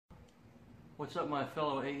What's up, my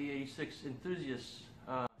fellow AE86 enthusiasts?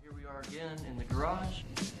 Here we are again in the garage.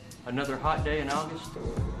 Another hot day in August.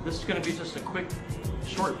 This is going to be just a quick,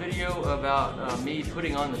 short video about me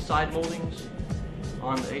putting on the side moldings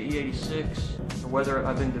on the AE86, or whether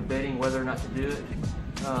I've been debating whether or not to do it.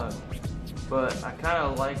 But I kind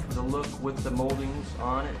of like the look with the moldings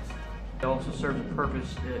on it. It also serves a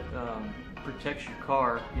purpose. It protects your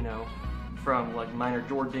car, you know, from like minor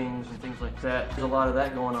door dings and things like that. There's a lot of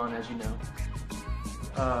that going on, as you know.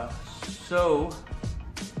 So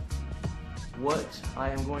what I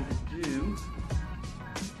am going to do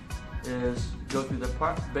is go through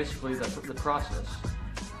basically the process.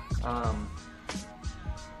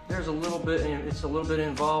 There's a little bit, it's a little bit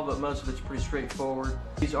involved, but most of it's pretty straightforward.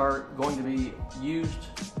 These are going to be used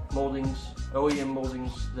moldings, OEM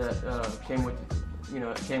moldings that came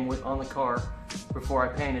with on the car before I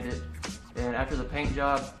painted it. And after the paint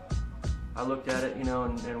job, I looked at it, you know,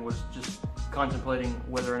 and was just contemplating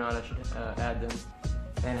whether or not I should add them,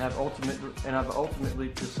 and I've ultimately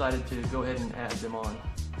decided to go ahead and add them on.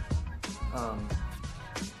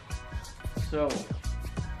 So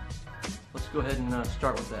let's go ahead and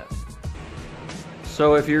start with that.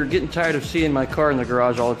 So if you're getting tired of seeing my car in the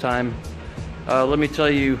garage all the time, let me tell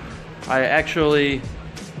you, I actually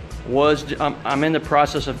I'm in the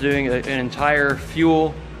process of doing an entire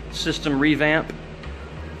fuel system revamp,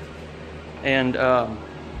 and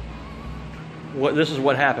this is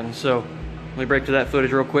what happened. So let me break to that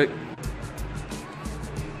footage real quick.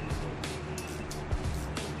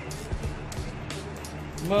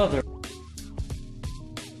 Mother.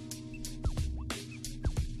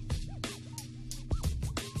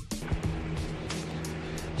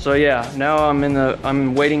 So yeah, now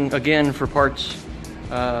I'm waiting again for parts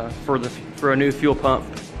for a new fuel pump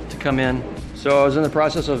to come in. So I was in the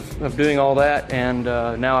process of doing all that, and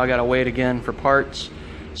now I gotta wait again for parts.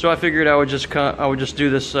 So I figured I would just do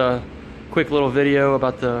this quick little video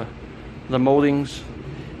about the moldings.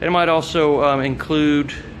 It might also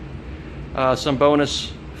include some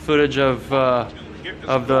bonus footage of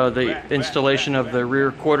the installation of the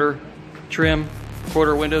rear quarter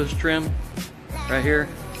windows trim right here.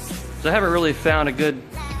 So I haven't really found a good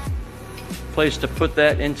place to put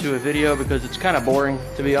that into a video because it's kind of boring,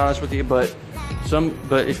 to be honest with you. But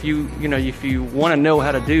if you want to know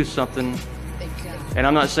how to do something, and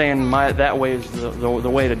I'm not saying that way is the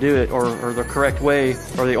way to do it, or the correct way,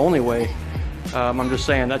 or the only way. I'm just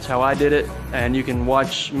saying that's how I did it, and you can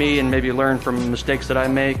watch me and maybe learn from mistakes that I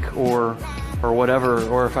make, or whatever.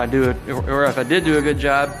 Or if I do it, or if I did do a good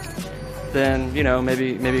job, then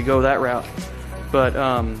maybe go that route. But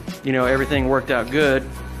everything worked out good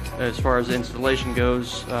as far as the installation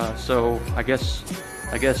goes. So I guess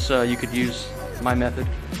you could use my method,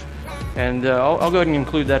 and I'll go ahead and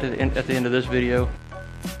include that at the end of this video.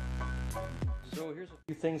 So here's a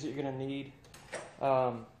few things that you're going to need.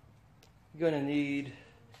 You're going to need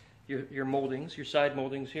your moldings, your side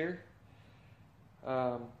moldings here.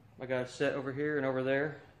 I got a set over here and over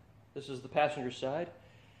there. This is the passenger side,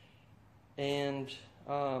 and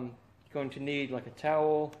going to need like a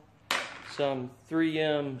towel, some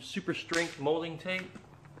 3M super strength molding tape,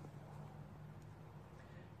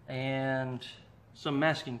 and some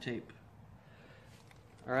masking tape.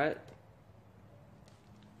 Alright,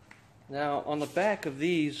 now on the back of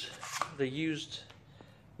these, the used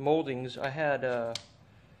moldings, I had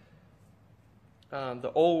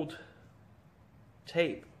the old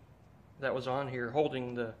tape that was on here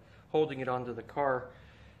holding it onto the car,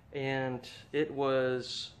 and it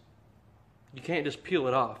was, you can't just peel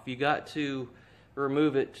it off. You got to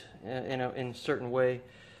remove it in a certain way,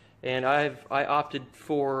 and I opted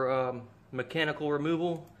for mechanical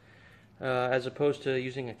removal as opposed to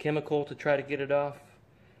using a chemical to try to get it off,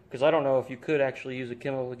 because I don't know if you could actually use a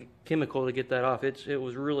chemical to get that off. It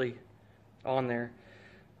was really on there.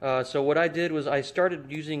 So what I did was I started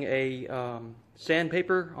using a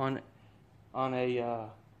sandpaper on a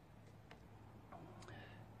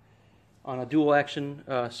dual action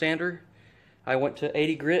sander. I went to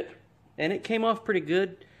 80 grit, and it came off pretty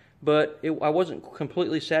good, but I wasn't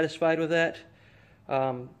completely satisfied with that.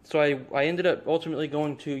 So I ended up ultimately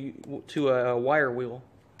going to a wire wheel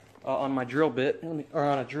on my drill bit, or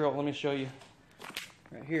on a drill. Let me show you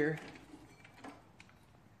right here.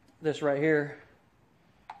 This right here,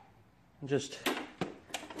 just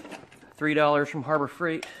 $3 from Harbor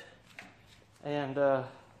Freight, and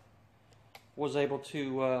was able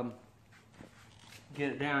to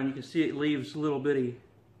get it down. You can see it leaves little bitty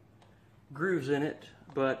grooves in it,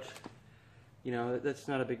 but that's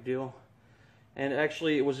not a big deal. And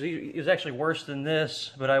actually, it was actually worse than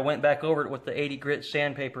this, but I went back over it with the 80 grit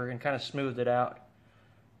sandpaper and kind of smoothed it out.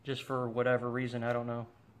 just for whatever reason, I don't know.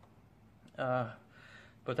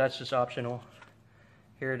 But that's just optional.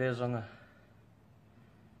 Here it is on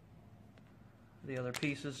the other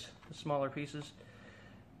pieces, the smaller pieces.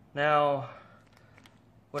 Now,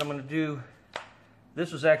 what I'm going to do,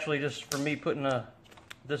 this was actually just for me putting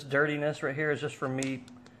this dirtiness right here is just for me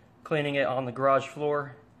cleaning it on the garage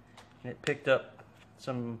floor, and it picked up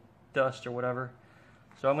some dust or whatever.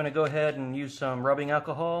 So I'm going to go ahead and use some rubbing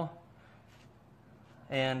alcohol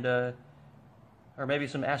and or maybe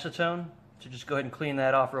some acetone to just go ahead and clean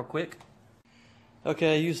that off real quick.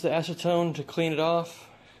 Okay, I used the acetone to clean it off,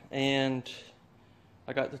 and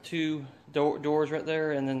I got the two doors right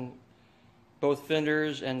there, and then both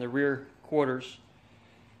fenders and the rear quarters.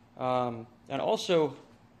 And also,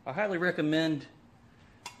 I highly recommend,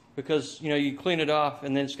 because you clean it off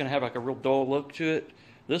and then it's going to have like a real dull look to it.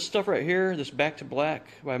 This stuff right here, this Back to Black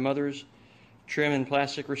by Mother's Trim and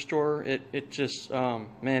Plastic Restorer, it just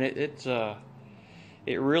man, it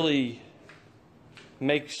really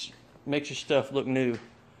makes your stuff look new,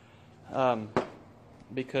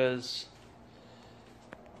 because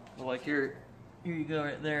like here you go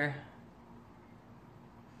right there.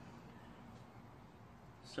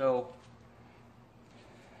 So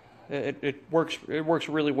it works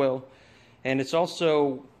really well, and it's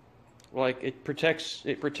also like it protects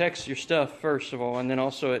your stuff first of all, and then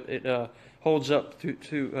also it holds up to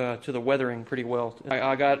the weathering pretty well.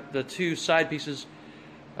 I got the two side pieces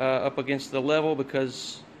up against the level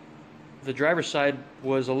because the driver's side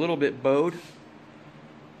was a little bit bowed,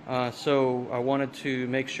 so I wanted to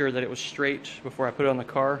make sure that it was straight before I put it on the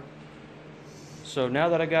car. So now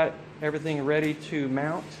that I got everything ready to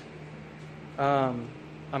mount,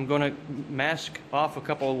 I'm going to mask off a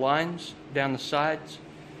couple of lines down the sides.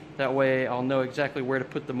 That way I'll know exactly where to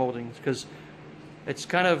put the moldings, because it's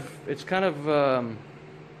kind of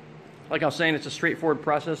like I was saying, it's a straightforward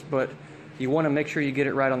process, but you want to make sure you get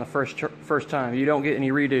it right on the first time. You don't get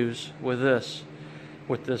any redos with this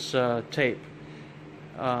tape.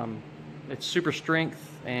 It's super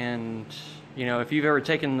strength, and if you've ever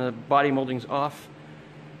taken the body moldings off,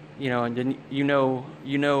 and then you know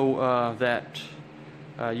that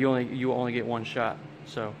you only get one shot.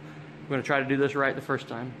 So I'm going to try to do this right the first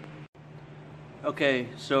time. Okay,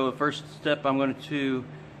 so the first step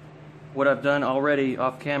what I've done already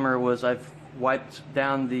off camera was I've wiped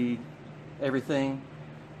down everything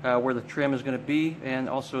where the trim is going to be, and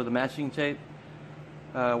also the matching tape.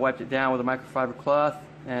 Wiped it down with a microfiber cloth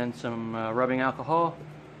and some rubbing alcohol.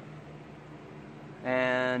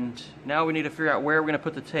 And now we need to figure out where we're going to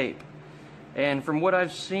put the tape. And from what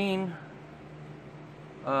I've seen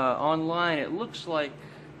online, it looks like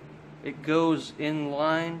it goes in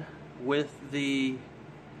line with the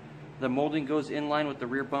molding goes in line with the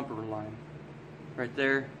rear bumper line right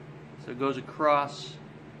there. So it goes across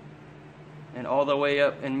and all the way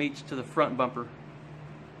up and meets to the front bumper.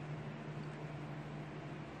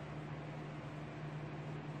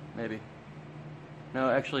 Maybe. No,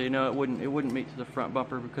 actually, no, it wouldn't meet to the front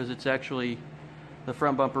bumper, because it's actually, the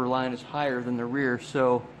front bumper line is higher than the rear.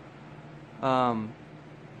 So I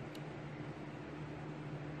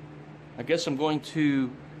guess I'm going to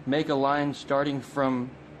make a line starting from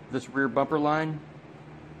this rear bumper line,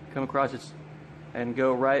 come across it and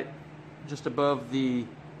go right just above the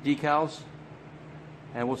decals,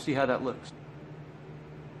 and we'll see how that looks.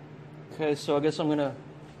 Okay, so I guess I'm gonna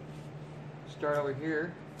start over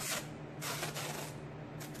here.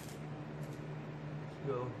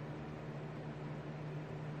 Go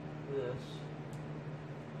this.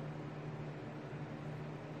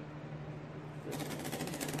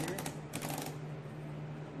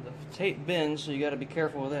 The tape bends, so you got to be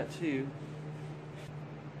careful with that too.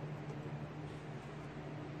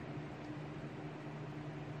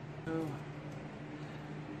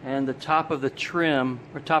 And the top of the trim,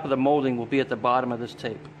 or top of the molding, will be at the bottom of this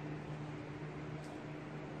tape.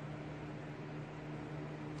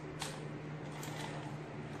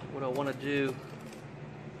 What I want to do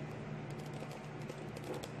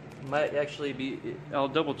might actually be, I'll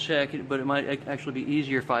double check it, but it might actually be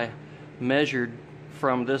easier if I measured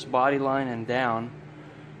from this body line and down.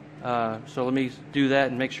 So let me do that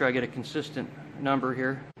and make sure I get a consistent number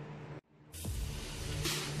here.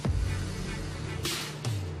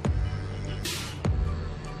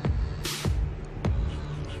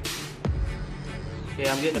 Okay,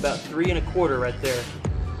 I'm getting about 3 1/4 right there.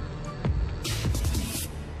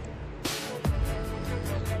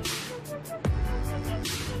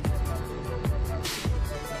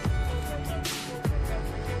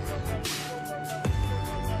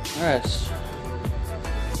 Alright.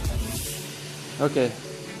 Okay.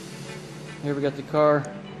 Here we got the car.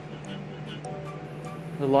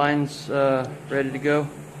 the line's ready to go.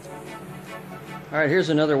 Alright, here's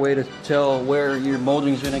another way to tell where your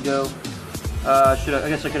molding's going to go. I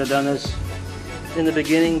guess I could have done this in the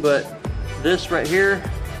beginning, but this right here,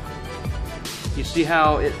 you see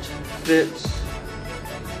how it fits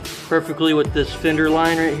perfectly with this fender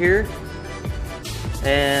line right here,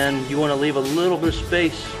 and you want to leave a little bit of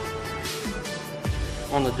space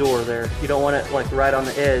on the door there. You don't want it like right on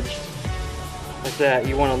the edge like that.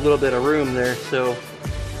 You want a little bit of room there. So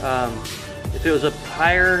if it was up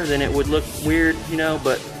higher, then it would look weird, you know,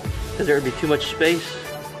 but because there would be too much space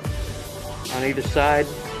on either side.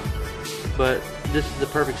 But this is the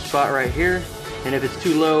perfect spot right here, and if it's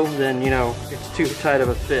too low, then you know it's too tight of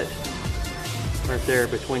a fit right there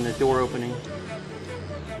between the door opening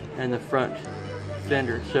and the front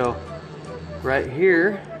fender. So right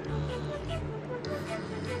here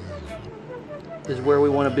is where we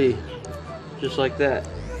want to be, just like that.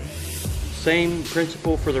 Same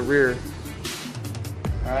principle for the rear.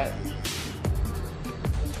 Alright,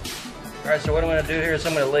 so what I'm going to do here is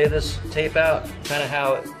I'm going to lay this tape out kind of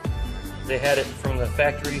how they had it from the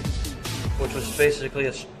factory, which was basically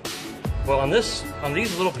a, well, on these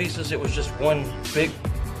little pieces it was just one big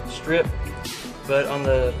strip, but on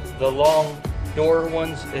the long door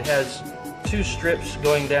ones it has two strips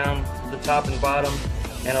going down the top and bottom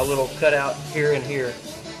and a little cutout here and here.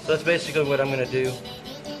 So that's basically what I'm going to do.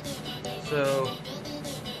 So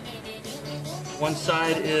one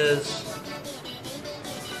side is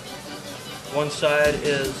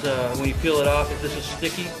when you peel it off, if this is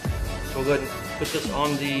sticky, we'll go ahead and put this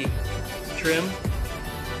on the trim.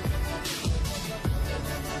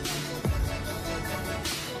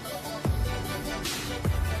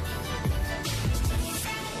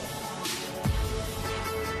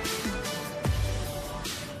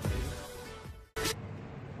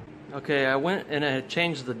 Okay, I went and I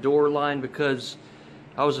changed the door line because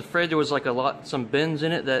I was afraid there was like some bends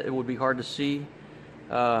in it that it would be hard to see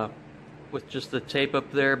with just the tape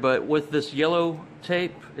up there. But with this yellow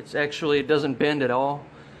tape, it doesn't bend at all.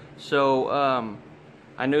 So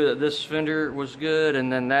I knew that this fender was good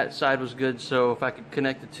and then that side was good. So if I could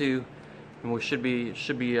connect the two, and we should be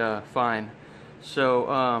fine. So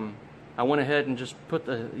I went ahead and just put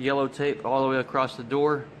the yellow tape all the way across the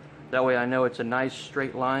door. That way I know it's a nice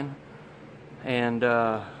straight line, and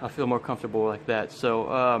I feel more comfortable like that. So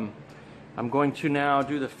I'm going to now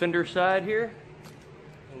do the fender side here,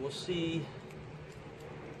 and we'll see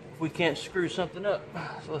if we can't screw something up.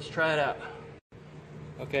 So let's try it out.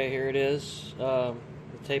 Okay, here it is, the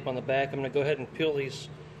tape on the back. I'm going to go ahead and peel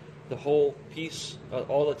the whole piece,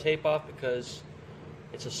 all the tape off, because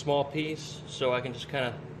it's a small piece, so I can just kind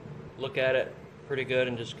of look at it pretty good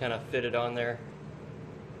and just kind of fit it on there.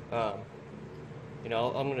 You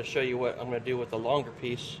know, I'm going to show you what I'm going to do with the longer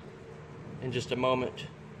piece in just a moment.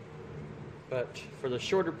 But for the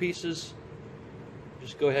shorter pieces,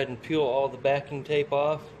 just go ahead and peel all the backing tape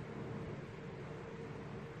off.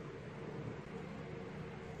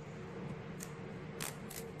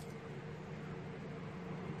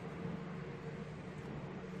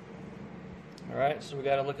 Alright, so we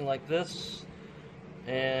got it looking like this,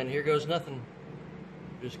 and here goes nothing.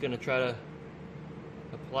 I'm just going to try to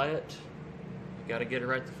apply it. You got to get it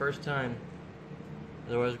right the first time,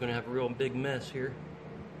 otherwise we're going to have a real big mess here.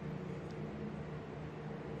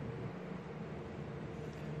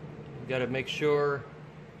 You got to make sure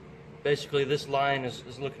basically this line is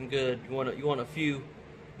looking good. You want a few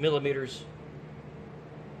millimeters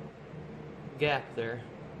gap there.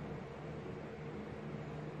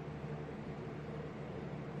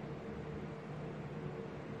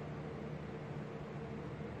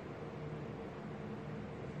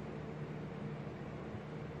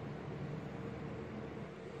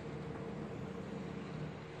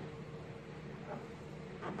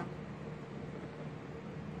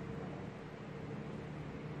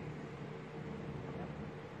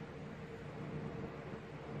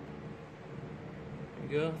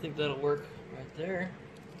 Go. I think that'll work right there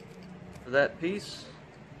for that piece.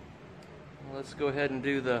 Well, let's go ahead and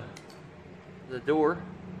do the door.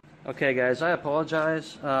 Okay guys, I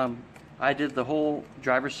apologize. I did the whole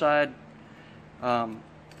driver's side,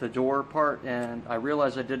 the door part, and I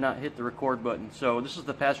realized I did not hit the record button. So this is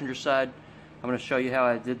the passenger side. I'm going to show you how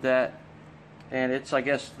I did that, and it's, I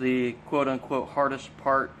guess, the quote-unquote hardest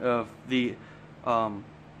part of the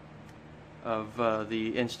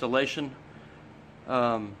installation.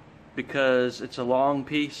 Because it's a long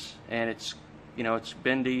piece and it's, you know, it's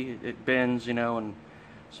bendy, it bends, you know, and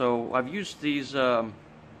so I've used these 3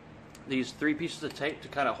 pieces of tape to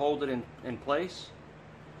kind of hold it in place.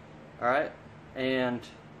 Alright, and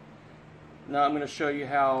Now I'm going to show you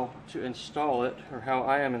how to install it, or how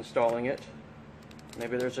I am installing it.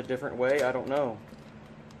 Maybe there's a different way, I don't know.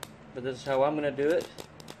 But this is how I'm going to do it.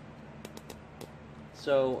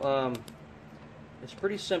 So it's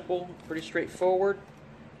pretty simple, pretty straightforward,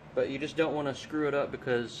 but you just don't want to screw it up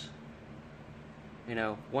because, you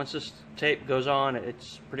know, once this tape goes on,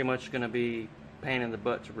 it's pretty much going to be a pain in the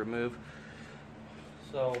butt to remove.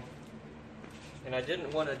 So, and I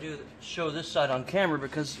didn't want to show this side on camera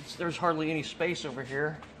because there's hardly any space over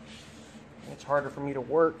here. It's harder for me to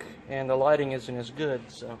work, and the lighting isn't as good.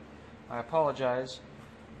 So, I apologize.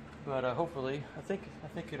 But hopefully, I think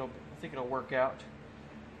it'll work out.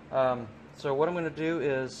 So what I'm going to do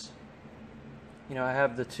is, you know, I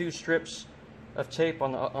have the two strips of tape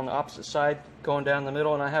on the opposite side going down the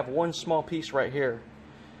middle, and I have one small piece right here.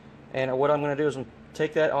 And what I'm going to do is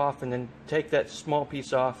take that off, and then take that small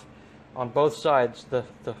piece off on both sides,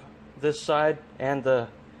 this side and the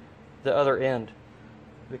other end,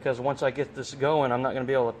 because once I get this going, I'm not going to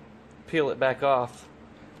be able to peel it back off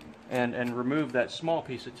and remove that small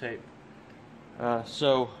piece of tape.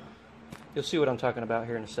 So you'll see what I'm talking about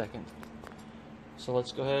here in a second. So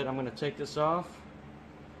let's go ahead. I'm going to take this off.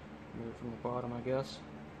 Move it from the bottom, I guess.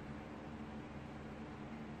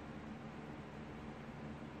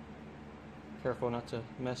 Careful not to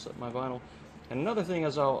mess up my vinyl. And another thing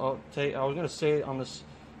is, I was going to say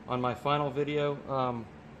on my final video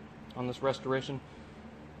on this restoration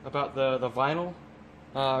about the vinyl.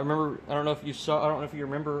 I don't know if you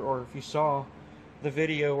remember or if you saw the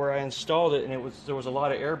video where I installed it, and there was a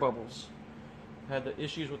lot of air bubbles. I had the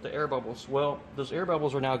issues with the air bubbles. Well, those air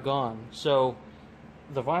bubbles are now gone. So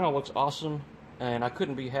the vinyl looks awesome, and I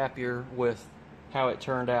couldn't be happier with how it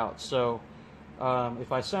turned out. So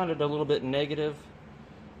if I sounded a little bit negative,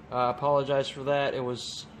 I apologize for that. It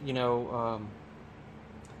was, you know,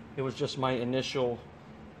 it was just my initial.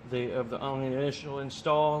 On the initial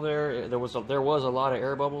install there was a lot of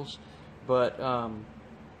air bubbles, but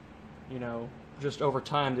you know, just over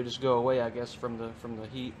time they just go away, I guess, from the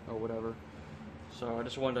heat or whatever. So I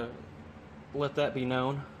just wanted to let that be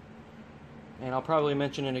known, and I'll probably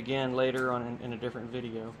mention it again later on in a different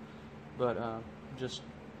video, but just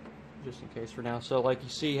in case for now. So like you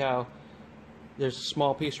see how there's a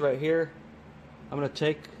small piece right here. I'm going to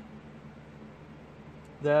take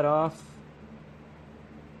that off.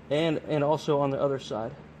 And also on the other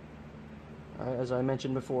side, as I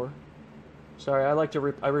mentioned before. Sorry,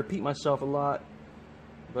 I repeat myself a lot,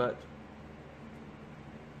 but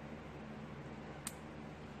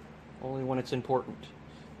only when it's important.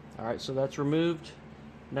 All right, so that's removed.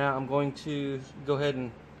 Now I'm going to go ahead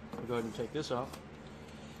and take this off.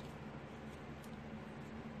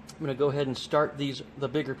 I'm going to go ahead and start the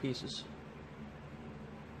bigger pieces.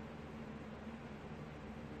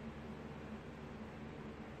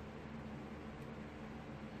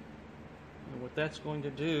 What that's going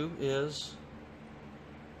to do is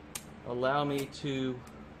allow me to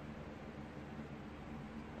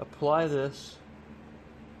apply this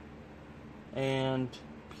and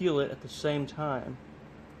peel it at the same time.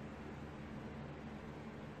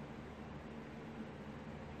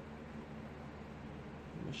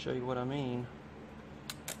 Let me show you what I mean.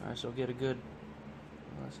 Alright, so get a good,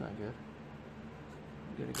 well, that's not good.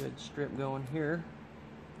 Get a good strip going here.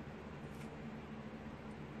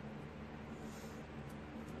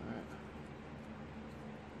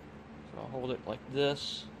 Hold it like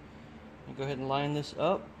this and go ahead and line this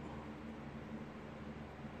up.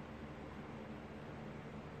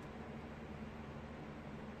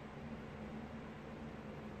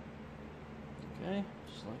 Okay,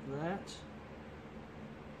 just like that.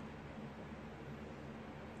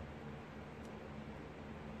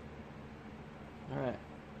 Alright,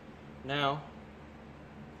 now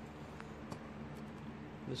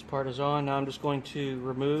this part is on. Now I'm just going to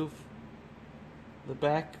remove the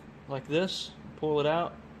back like this, pull it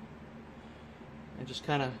out, and just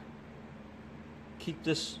kind of keep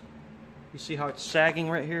this. You see how it's sagging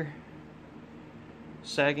right here?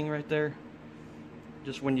 Sagging right there.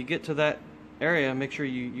 Just when you get to that area, make sure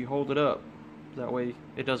you hold it up. That way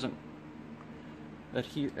it doesn't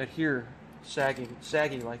adhere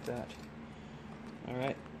saggy like that.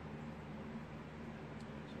 Alright.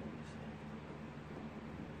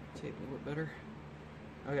 Tape a little bit better.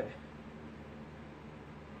 Okay.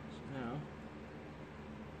 Now,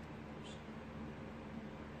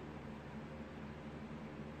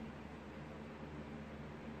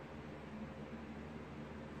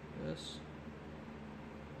 this.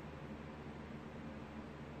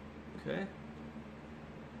 Okay.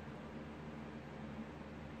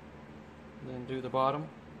 Then do the bottom.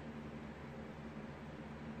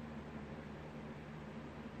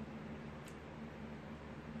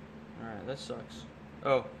 that sucks.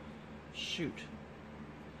 Oh, shoot.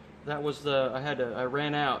 That was the, I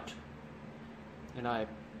ran out, and I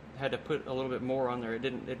had to put a little bit more on there. It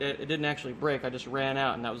didn't actually break. I just ran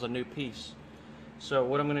out, and that was a new piece. So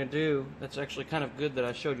what I'm going to do, that's actually kind of good that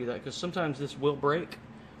I showed you that, because sometimes this will break.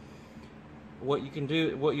 What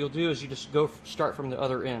you'll do is you just start from the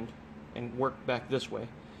other end and work back this way.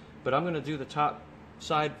 But I'm going to do the top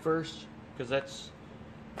side first, because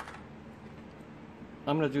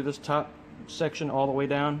I'm going to do this top section all the way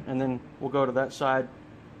down, and then we'll go to that side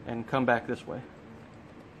and come back this way.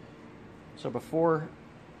 So before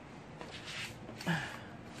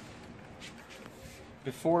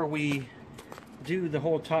we do the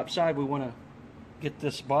whole top side, we want to get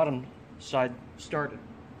this bottom side started.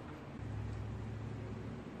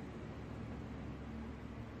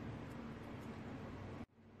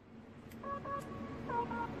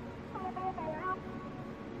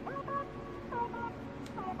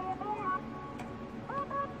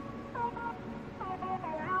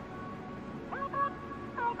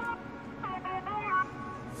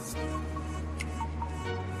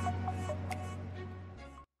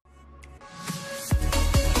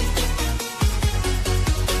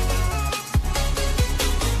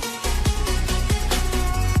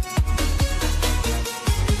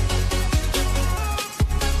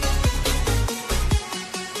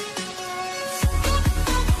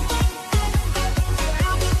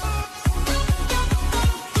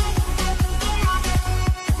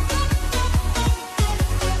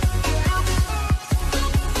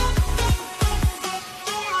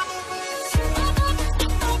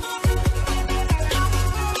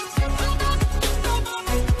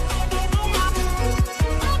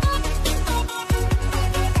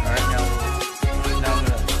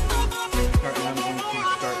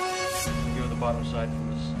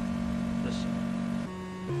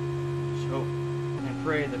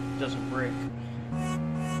 Pray that it doesn't break.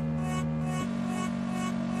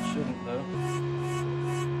 Shouldn't though.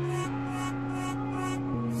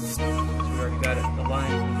 Since we already got it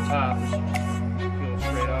aligned from the top, this will just peel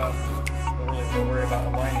straight off. Don't really have to worry about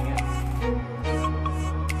aligning it.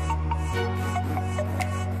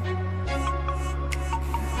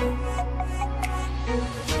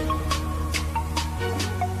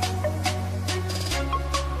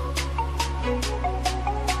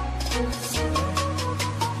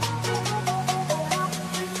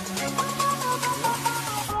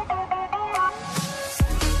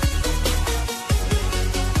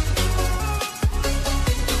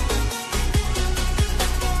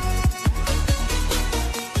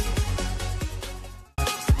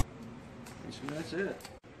 That's it.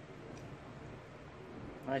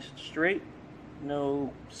 Nice and straight,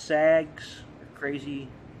 no sags or crazy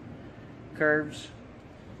curves.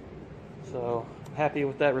 So happy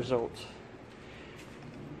with that result.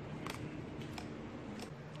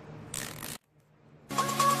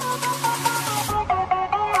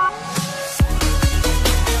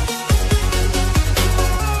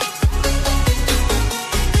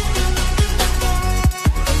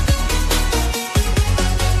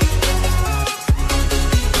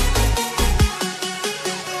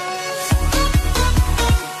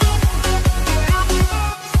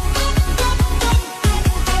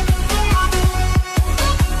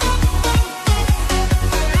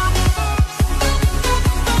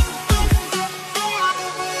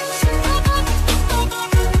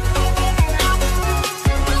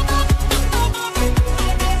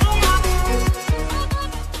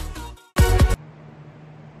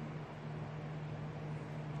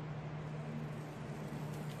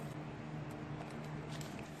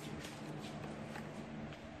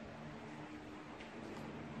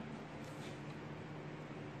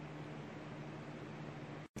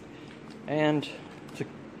 And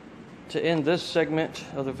to end this segment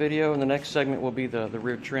of the video, and the next segment will be the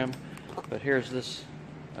rear trim. But here's this,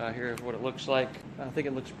 here's what it looks like. I think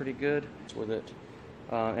it looks pretty good with it.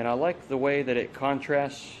 And I like the way that it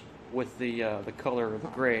contrasts with the color of the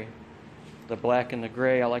gray. The black and the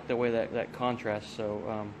gray, I like the way that contrasts,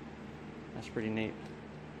 so that's pretty neat.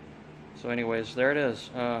 So anyways, there it is.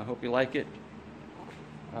 Hope you like it.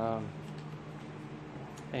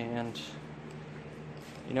 And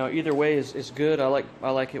you know, either way is good. I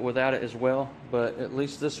like it without it as well, but at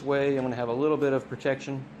least this way I'm going to have a little bit of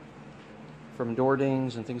protection from door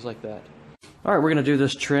dings and things like that. All right, we're going to do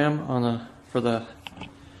this trim on for the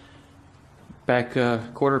back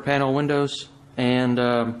quarter panel windows, and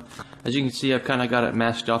as you can see, I've kind of got it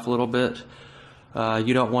masked off a little bit.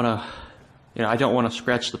 You don't want to, you know, I don't want to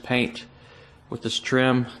scratch the paint with this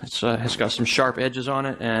trim. It's got some sharp edges on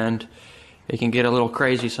it, and it can get a little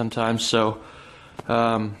crazy sometimes. So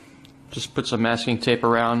just put some masking tape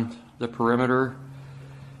around the perimeter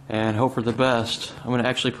and hope for the best. I'm going to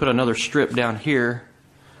actually put another strip down here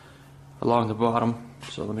along the bottom.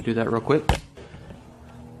 So let me do that real quick.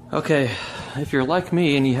 Okay, if you're like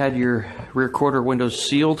me and you had your rear quarter windows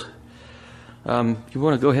sealed, you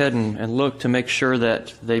want to go ahead and look to make sure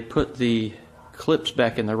that they put the clips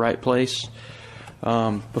back in the right place.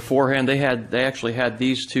 Beforehand, they actually had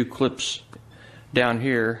these two clips down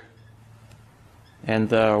here, and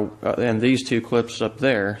these two clips up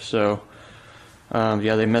there. So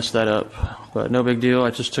yeah, they messed that up, but no big deal.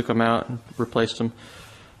 I just took them out and replaced them.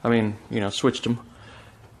 I mean, you know, switched them.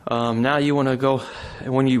 Now you want to go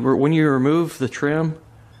when you remove the trim.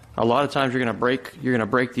 A lot of times you're gonna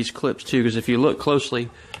break these clips too, because if you look closely,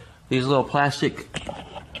 these little plastic,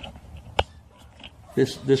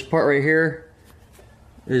 this part right here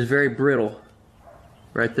is very brittle,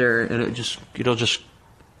 right there, and it'll just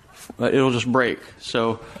break.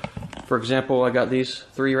 So, for example, I got these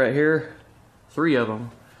three right here, 3 of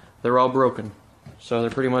them. They're all broken, so they're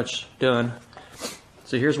pretty much done.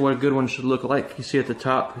 So here's what a good one should look like. You see at the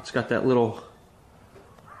top, it's got that little,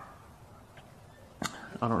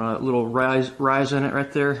 I don't know, that little rise in it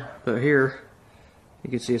right there. But here, you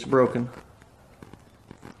can see it's broken.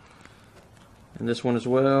 And this one as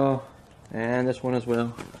well, and this one as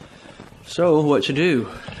well. So what to do?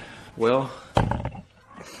 Well,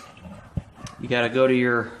 you gotta go to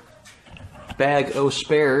your bag o'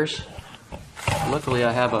 spares. Luckily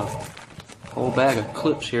I have a whole bag of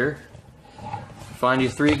clips here. Find you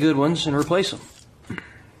 3 good ones and replace them.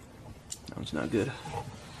 That one's not good.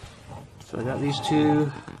 So I got these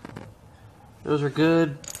 2. Those are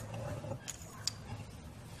good.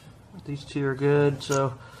 These 2 are good.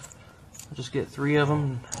 So I'll just get 3 of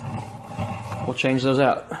them. We'll change those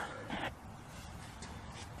out.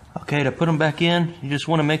 Okay, to put them back in, you just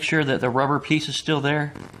want to make sure that the rubber piece is still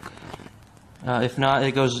there. If not,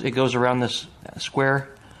 it goes around this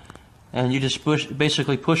square, and you just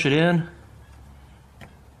basically push it in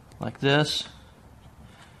like this,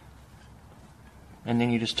 and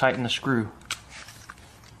then you just tighten the screw.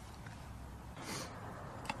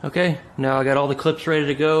 Okay, now I got all the clips ready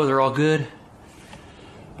to go. They're all good.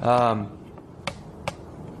 Back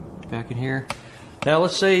in here. Now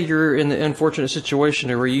let's say you're in the unfortunate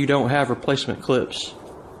situation where you don't have replacement clips,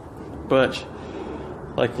 but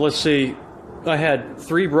like let's say I had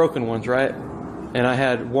 3 broken ones, right? And I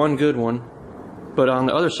had 1 good one, but on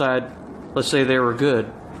the other side, let's say they were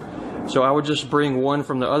good. So I would just bring one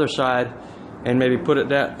from the other side and maybe put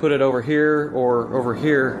it over here or over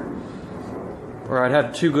here, or I'd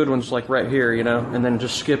have 2 good ones like right here, you know, and then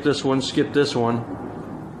just skip this one,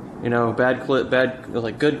 you know, bad clip,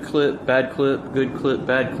 like good clip, bad clip, good clip,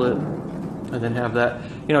 bad clip, and then have that,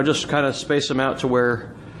 you know, just kind of space them out to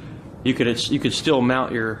where you could still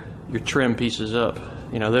mount your trim pieces up.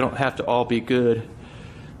 You know, they don't have to all be good,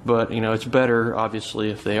 but you know, it's better obviously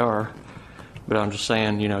if they are. But I'm just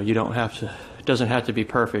saying, you know, you don't have to, it doesn't have to be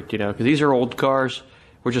perfect, you know, because these are old cars.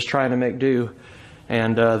 We're just trying to make do,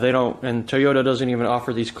 and they don't, and Toyota doesn't even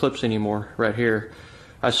offer these clips anymore right here.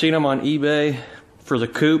 I've seen them on eBay for the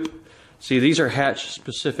coupe. See, these are hatch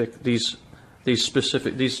specific, these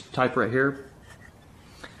type right here.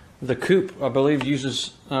 The coupe, I believe,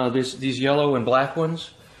 uses these yellow and black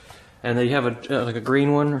ones, and they have like a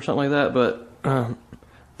green one or something like that, but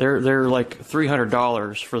they're like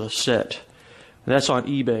 $300 for the set. That's on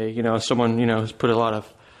eBay. You know, someone, you know, has put a lot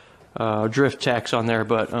of drift tax on there,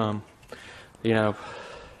 but you know,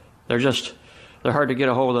 they're hard to get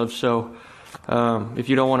a hold of. So if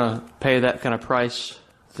you don't want to pay that kind of price,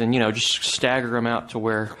 then you know, just stagger them out to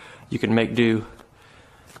where you can make do.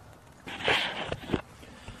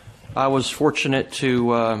 I was fortunate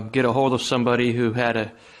to get a hold of somebody who's had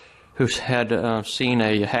seen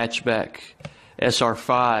a hatchback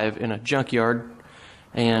SR5 in a junkyard,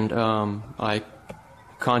 and I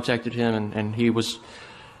contacted him, and he was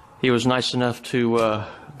nice enough to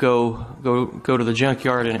go to the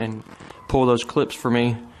junkyard and pull those clips for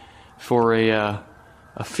me for a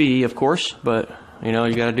fee, of course. But you know,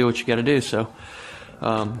 you got to do what you got to do. So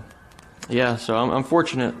yeah, so I'm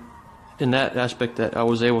fortunate in that aspect that I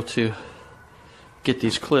was able to get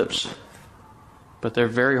these clips, but they're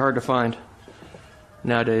very hard to find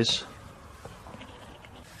nowadays.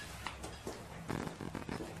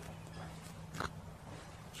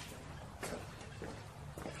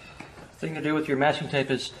 The thing to do with your masking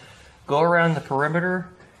tape is go around the perimeter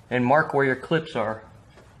and mark where your clips are,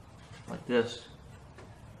 like this.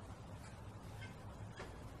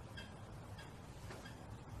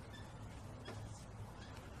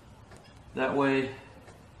 That way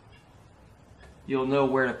you'll know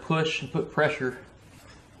where to push and put pressure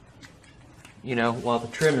you know, while the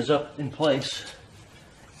trim is up in place.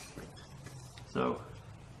 So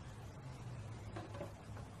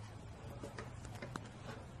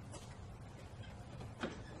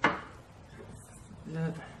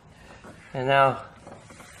and now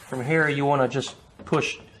from here you want to just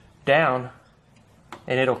push down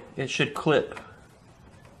and it should clip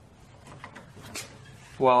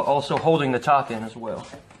while also holding the top in as well,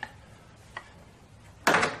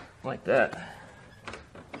 like that.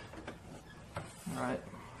 All right,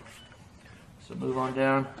 so move on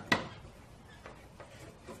down.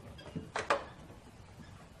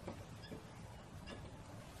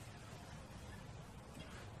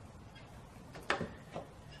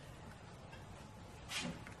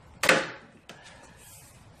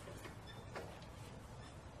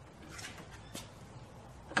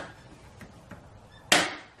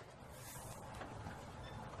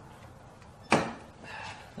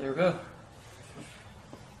 There we go.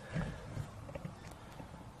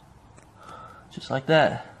 Just like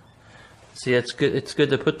that. See, it's good. It's good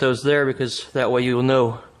to put those there because that way you will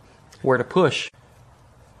know where to push.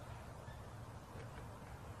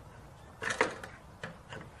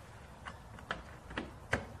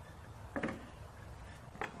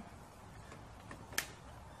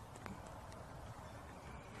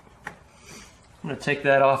 I'm going to take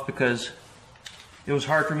that off because it was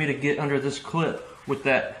hard for me to get under this clip with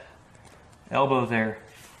that elbow there.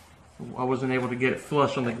 I wasn't able to get it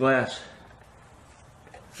flush on the glass.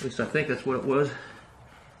 At least I think that's what it was.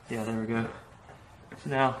 Yeah, there we go. So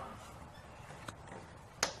now,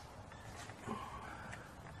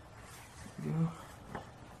 there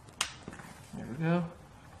we go.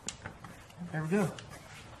 There we go.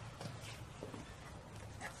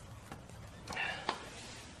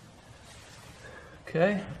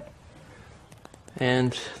 Okay.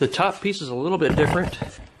 And the top piece is a little bit different.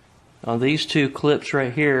 On these two clips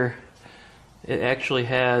right here, it actually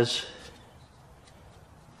has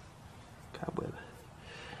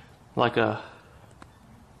like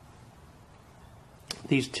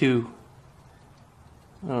these two,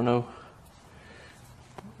 I don't know,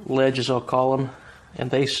 ledges I'll call them, and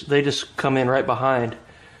they just come in right behind.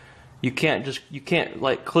 You can't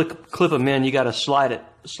like clip them in. You got to slide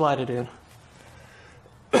it in.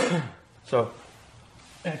 So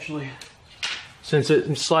actually, since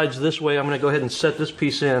it slides this way, I'm going to go ahead and set this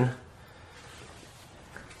piece in.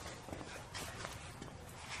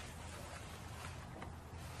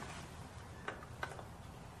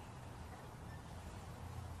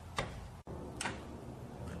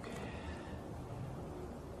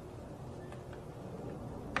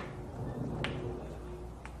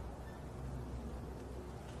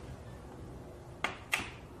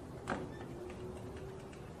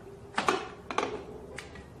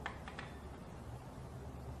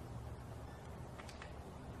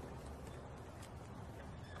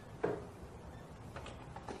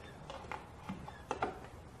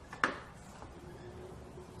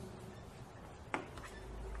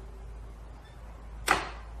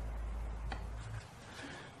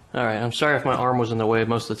 Alright, I'm sorry if my arm was in the way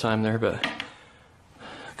most of the time there, but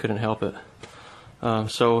I couldn't help it.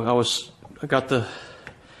 So I got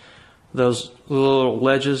those little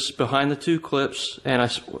ledges behind the two clips,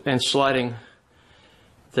 and sliding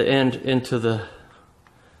the end into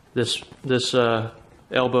this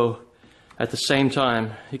elbow at the same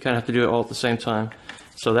time. You kind of have to do it all at the same time.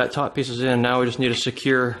 So that top piece is in. Now we just need to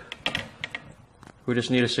secure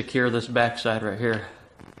this back side right here.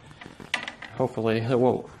 Hopefully it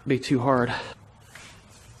won't be too hard.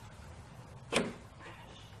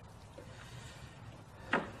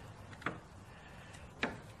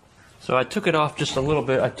 So I took it off just a little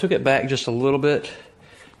bit. I took it back just a little bit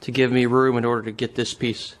to give me room in order to get this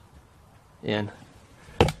piece in.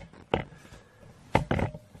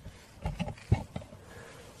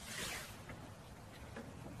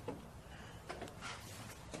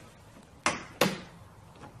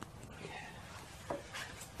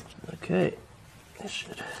 Okay. This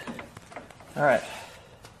should. All right.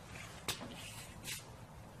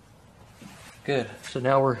 Good. So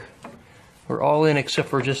now we're all in except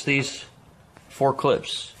for just these 4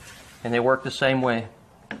 clips, and they work the same way.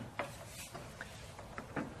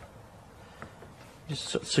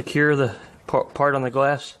 Just secure the part on the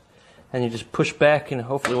glass, and you just push back, and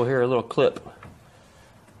hopefully we'll hear a little clip.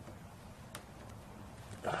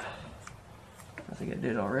 I think I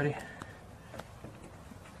did already.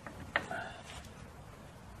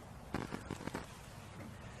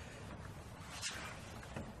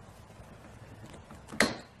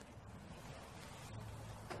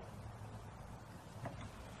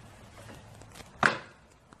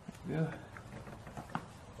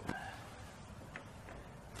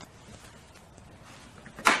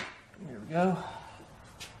 go.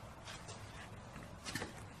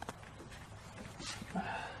 That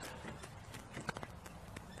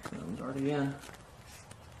one's already in.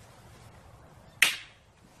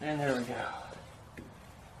 And there we go.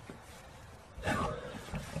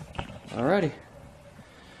 Alrighty.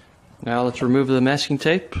 Now let's remove the masking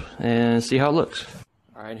tape and see how it looks.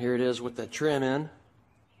 Alright, here it is with the trim in.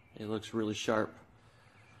 It looks really sharp.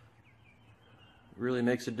 It really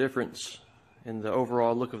makes a difference in the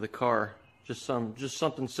overall look of the car. Just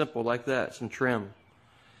something simple like that, some trim.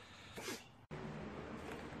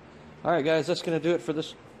 Alright guys, that's going to do it for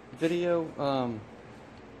this video.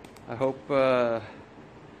 I hope if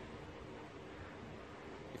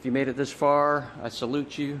you made it this far, I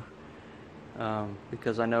salute you,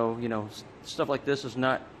 because I know, you know, stuff like this is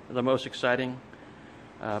not the most exciting,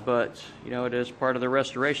 but you know, it is part of the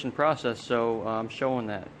restoration process, so I'm showing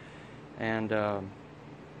that. And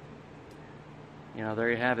you know,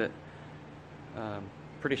 there you have it.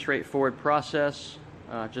 Pretty straightforward process,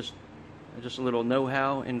 just a little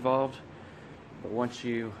know-how involved, but once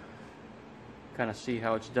you kind of see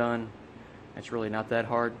how it's done, it's really not that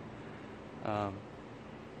hard.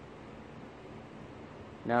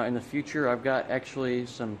 Now in the future, I've got actually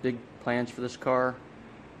some big plans for this car.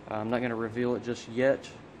 I'm not going to reveal it just yet,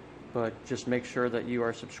 but just make sure that you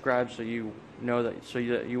are subscribed so you know that, so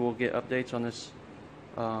that you will get updates on this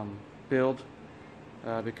build,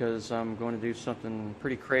 because I'm going to do something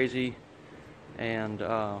pretty crazy. And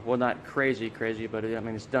well, not crazy, but I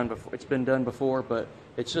mean, it's done before. It's been done before, but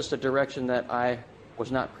it's just a direction that I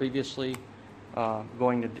was not previously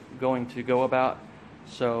going to go about.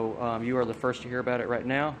 So you are the first to hear about it right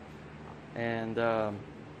now, and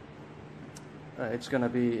it's going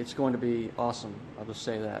to be awesome. I'll just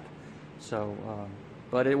say that. So,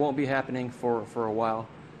 but it won't be happening for a while.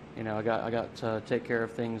 You know, I got to take care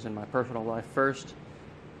of things in my personal life first.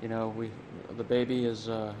 You know, the baby is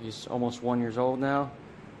he's almost 1 year old now,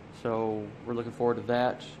 so we're looking forward to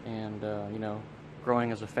that, and you know,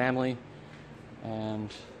 growing as a family.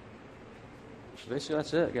 And basically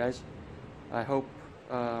that's it, guys. I hope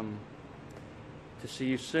to see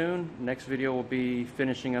you soon. Next video will be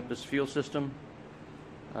finishing up this fuel system,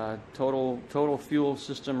 total fuel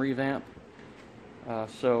system revamp.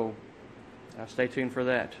 So stay tuned for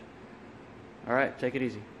that. All right, take it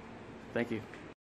easy. Thank you.